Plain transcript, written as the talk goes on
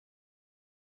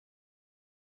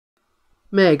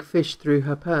Meg fished through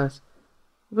her purse.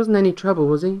 It wasn't any trouble,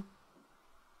 was he?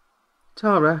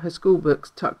 Tara, her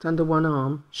schoolbooks tucked under one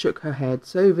arm, shook her head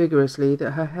so vigorously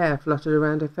that her hair fluttered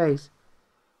around her face.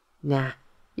 Nah,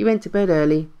 he went to bed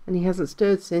early, and he hasn't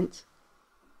stirred since.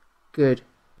 Good.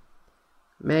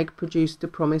 Meg produced the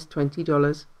promised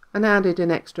 $20 and added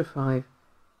an extra 5.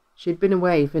 She'd been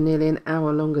away for nearly an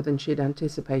hour longer than she'd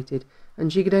anticipated,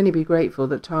 and she could only be grateful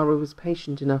that Tara was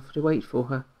patient enough to wait for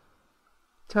her.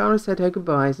 Tara said her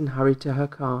goodbyes and hurried to her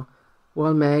car,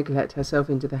 while Meg let herself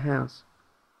into the house.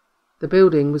 The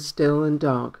building was still and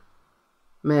dark.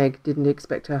 Meg didn't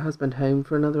expect her husband home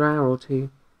for another hour or two.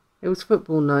 It was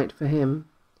football night for him,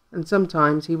 and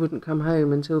sometimes he wouldn't come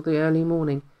home until the early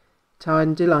morning, tired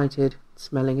and delighted,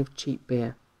 smelling of cheap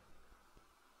beer.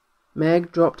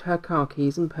 Meg dropped her car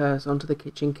keys and purse onto the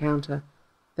kitchen counter,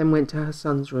 then went to her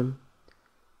son's room.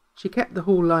 She kept the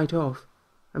hall light off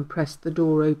and pressed the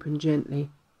door open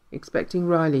gently, expecting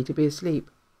Riley to be asleep.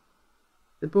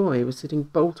 The boy was sitting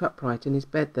bolt upright in his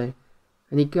bed, though,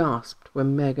 and he gasped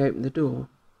when Meg opened the door.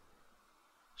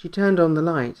 She turned on the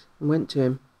light and went to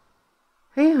him.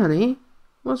 "Hey, honey,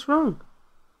 what's wrong?"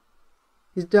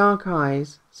 His dark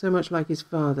eyes, so much like his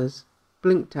father's,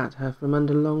 blinked at her from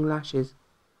under long lashes.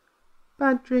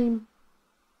 "Bad dream."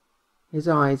 His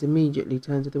eyes immediately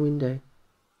turned to the window.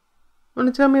 "Want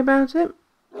to tell me about it?"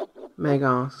 Meg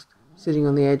asked, sitting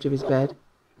on the edge of his bed.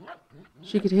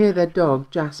 She could hear their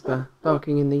dog, Jasper,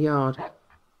 barking in the yard.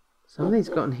 Something's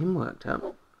gotten him worked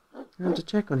up. I have to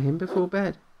check on him before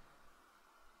bed.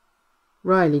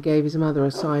 Riley gave his mother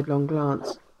a sidelong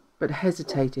glance, but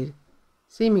hesitated,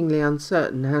 seemingly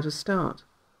uncertain how to start.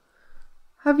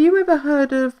 "Have you ever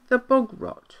heard of the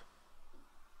Bogrot?"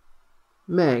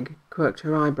 Meg quirked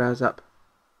her eyebrows up.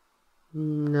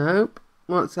 "Nope.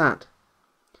 What's that?"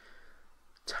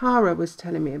 "Tara was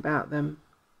telling me about them."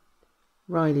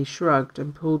 Riley shrugged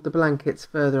and pulled the blankets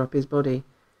further up his body.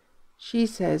 "She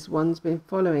says one's been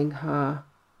following her."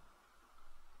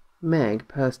 Meg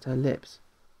pursed her lips.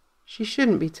 "She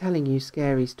shouldn't be telling you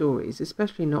scary stories,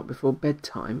 especially not before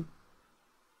bedtime."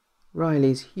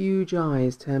 Riley's huge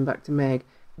eyes turned back to Meg,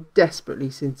 desperately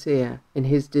sincere in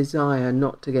his desire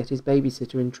not to get his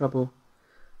babysitter in trouble.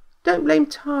 "Don't blame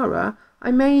Tara.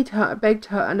 I made her, I begged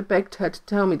her to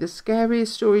tell me the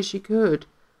scariest story she could.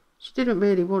 She didn't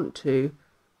really want to,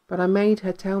 but I made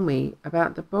her tell me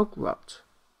about the Bogrot."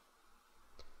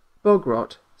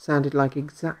 Bogrot sounded like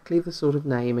exactly the sort of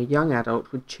name a young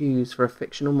adult would choose for a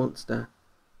fictional monster.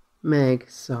 Meg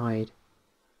sighed.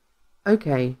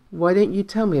 "Okay, why don't you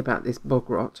tell me about this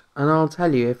Bogrot, and I'll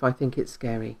tell you if I think it's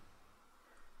scary."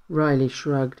 Riley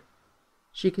shrugged.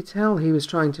 She could tell he was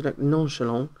trying to look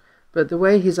nonchalant, but the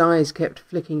way his eyes kept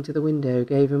flicking to the window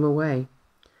gave him away.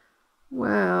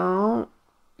 "Well,"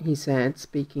 he said,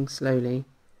 speaking slowly,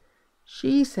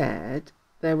 "she said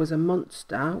there was a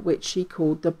monster which she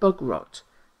called the Bogrot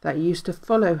that used to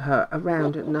follow her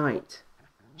around at night.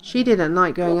 She didn't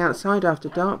like going outside after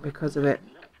dark because of it."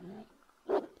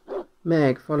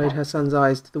 Meg followed her son's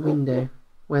eyes to the window,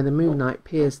 where the moonlight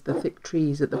pierced the thick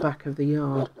trees at the back of the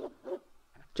yard.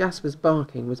 Jasper's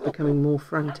barking was becoming more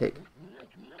frantic.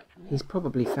 He's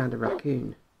probably found a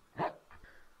raccoon.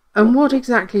 "And what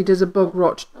exactly does a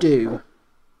Bogrot do?"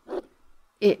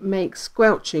 "It makes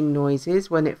squelching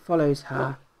noises when it follows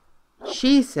her.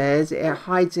 She says it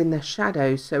hides in the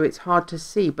shadows so it's hard to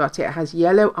see, but it has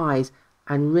yellow eyes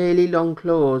and really long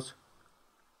claws."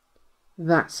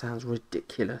 "That sounds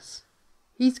ridiculous.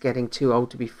 He's getting too old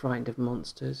to be frightened of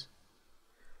monsters."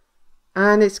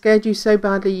 "And it scared you so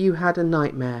badly you had a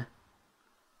nightmare?"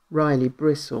 Riley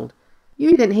bristled.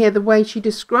 "You didn't hear the way she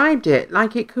described it,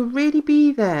 like it could really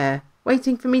be there,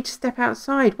 waiting for me to step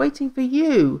outside, waiting for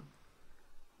you."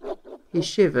 He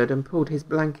shivered and pulled his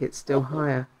blanket still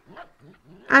higher.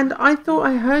 "And I thought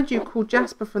I heard you call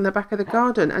Jasper from the back of the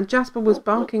garden, and Jasper was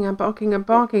barking and barking and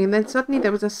barking, and then suddenly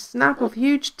there was a snap of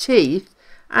huge teeth,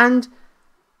 and—"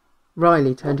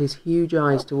 Riley turned his huge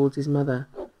eyes towards his mother.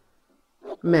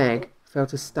 Meg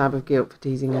felt a stab of guilt for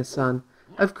teasing her son.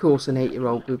 Of course an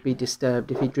 8-year-old would be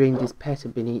disturbed if he dreamed his pet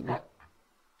had been eaten.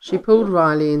 She pulled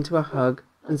Riley into a hug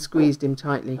and squeezed him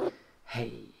tightly.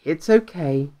 "Hey, it's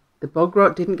okay. The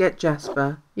Bogrot didn't get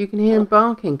Jasper. You can hear him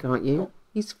barking, can't you?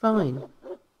 He's fine."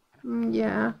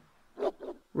 "Yeah,"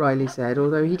 Riley said,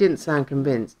 although he didn't sound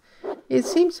convinced. "It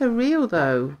seems so real,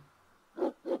 though."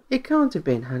 "It can't have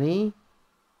been, honey."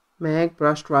 Meg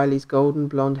brushed Riley's golden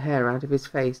blonde hair out of his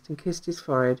face and kissed his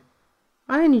forehead.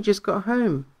 "I only just got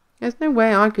home. There's no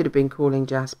way I could have been calling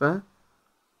Jasper."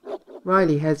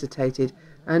 Riley hesitated,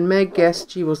 and Meg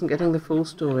guessed she wasn't getting the full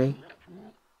story.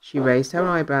 She raised her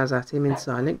eyebrows at him in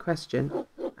silent question,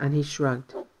 and he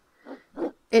shrugged.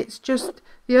 It's just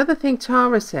the other thing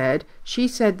Tara said. She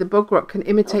said the Bogrot can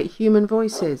imitate human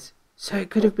voices. So it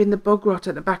could have been the Bogrot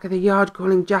at the back of the yard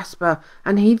calling Jasper,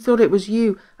 and he thought it was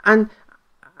you, and...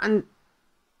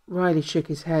 Riley shook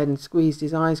his head and squeezed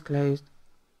his eyes closed.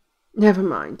 Never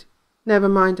mind,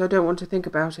 I don't want to think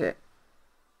about it.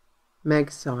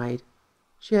 Meg sighed.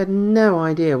 She had no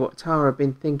idea what Tara had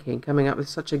been thinking, coming up with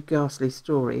such a ghastly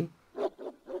story.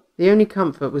 The only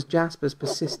comfort was Jasper's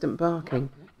persistent barking.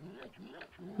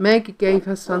 Meg gave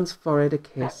her son's forehead a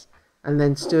kiss, and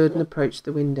then stood and approached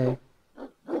the window.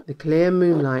 The clear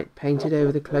moonlight painted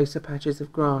over the closer patches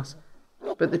of grass,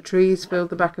 but the trees filled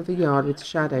the back of the yard with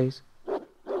shadows.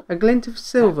 A glint of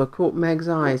silver caught Meg's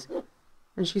eyes,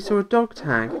 and she saw a dog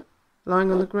tag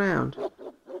lying on the ground,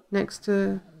 next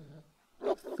to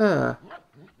fur,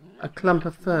 a clump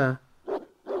of fur,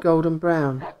 golden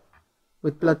brown,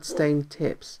 with blood-stained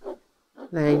tips,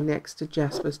 laying next to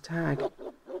Jasper's tag.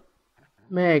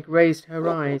 Meg raised her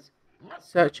eyes,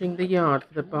 searching the yard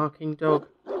for the barking dog,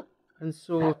 and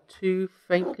saw 2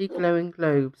 faintly glowing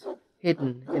globes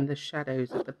hidden in the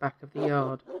shadows at the back of the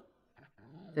yard.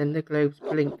 Then the globes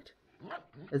blinked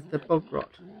as the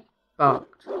Bogrot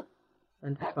barked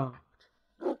and barked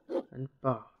and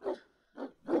barked.